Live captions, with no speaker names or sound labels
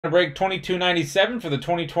Break 2297 for the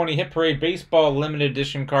 2020 Hit Parade Baseball Limited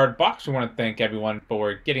Edition card box. We want to thank everyone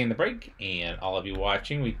for getting the break and all of you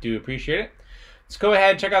watching. We do appreciate it. Let's go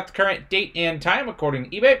ahead and check out the current date and time according to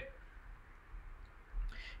eBay.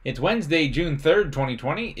 It's Wednesday, June 3rd,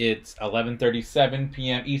 2020. It's 11:37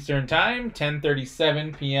 p.m. Eastern Time,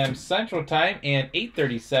 10:37 p.m. Central Time, and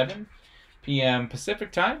 8:37 p.m.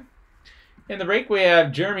 Pacific Time. In the break, we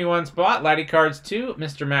have Jeremy 1 spot, Laddie Cards 2,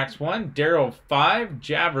 Mr. Max 1, Daryl 5,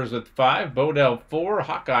 Javers with 5, Bodell 4,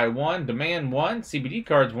 Hawkeye 1, Demand 1, CBD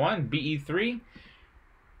Cards 1, BE 3,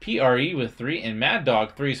 PRE with 3, and Mad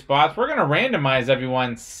Dog 3 spots. We're going to randomize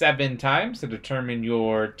everyone 7 times to determine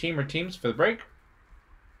your team or teams for the break.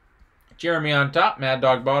 Jeremy on top, Mad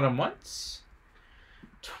Dog bottom once,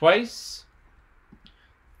 twice,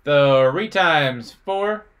 3 times,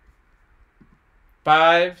 4,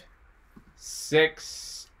 5,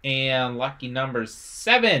 6, and lucky number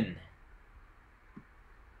 7.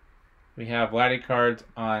 We have Laddie Cards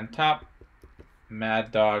on top,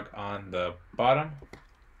 Mad Dog on the bottom.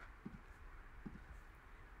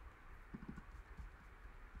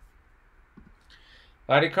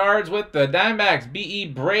 Laddie Cards with the Diamondbacks, BE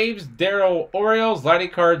Braves, Daryl Orioles, Laddie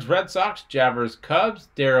Cards Red Sox, Javers Cubs,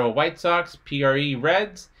 Daryl White Sox, PRE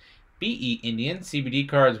Reds, BE Indians, CBD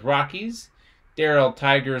Cards Rockies, Daryl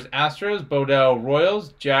Tigers Astros, Bodell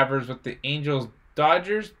Royals, Javers with the Angels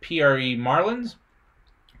Dodgers, PRE Marlins,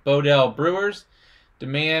 Bodell Brewers,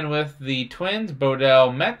 Demand with the Twins,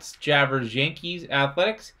 Bodell Mets, Javers Yankees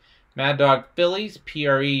Athletics, Mad Dog Phillies,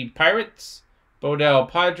 PRE Pirates, Bodell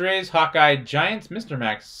Padres, Hawkeye Giants, Mr.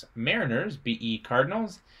 Max Mariners, BE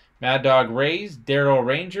Cardinals, Mad Dog Rays, Daryl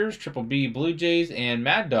Rangers, Triple B Blue Jays, and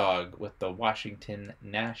Mad Dog with the Washington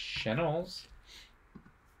Nationals.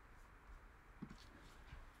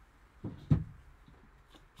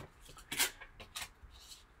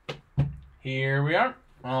 Here we are,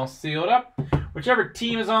 all sealed up. Whichever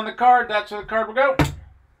team is on the card, that's where the card will go.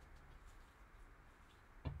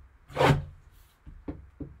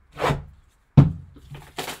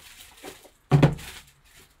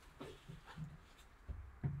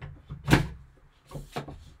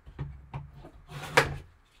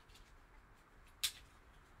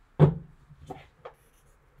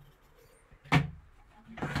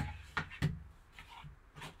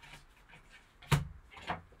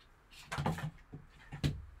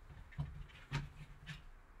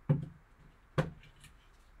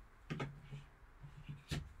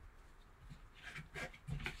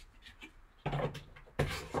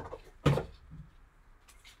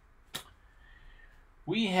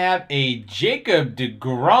 We have a Jacob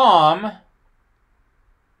deGrom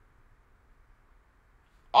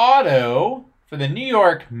auto for the New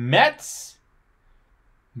York Mets.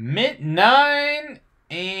 Mint 9.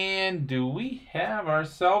 And do we have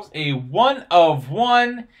ourselves a 1 of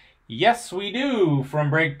 1? Yes, we do. From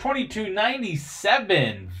break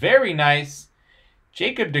 2297. Very nice.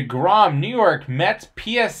 Jacob deGrom, New York Mets,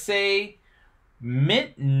 PSA,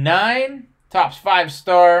 Mint 9. Topps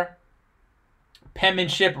 5-star.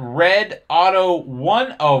 Penmanship red auto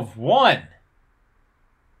 1 of 1.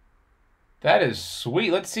 That is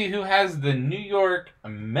sweet. Let's see who has the New York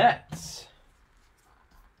Mets.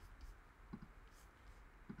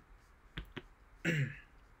 New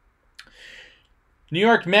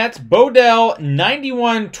York Mets, Bodell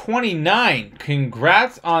 9129.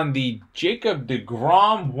 Congrats on the Jacob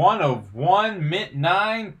deGrom 1 of 1 Mint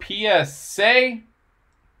 9 PSA.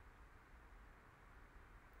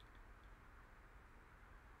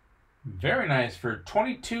 Very nice for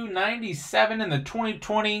 $22.97 in the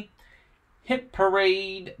 2020 Hit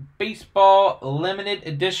Parade Baseball Limited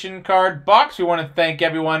Edition card box. We want to thank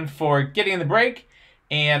everyone for getting the break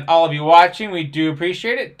and all of you watching. We do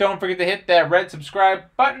appreciate it. Don't forget to hit that red subscribe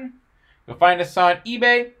button. You'll find us on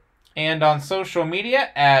eBay and on social media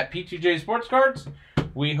at P2J Sports Cards.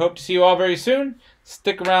 We hope to see you all very soon.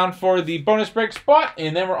 Stick around for the bonus break spot,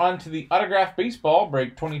 and then we're on to the autographed baseball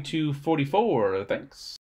break 2244. Thanks.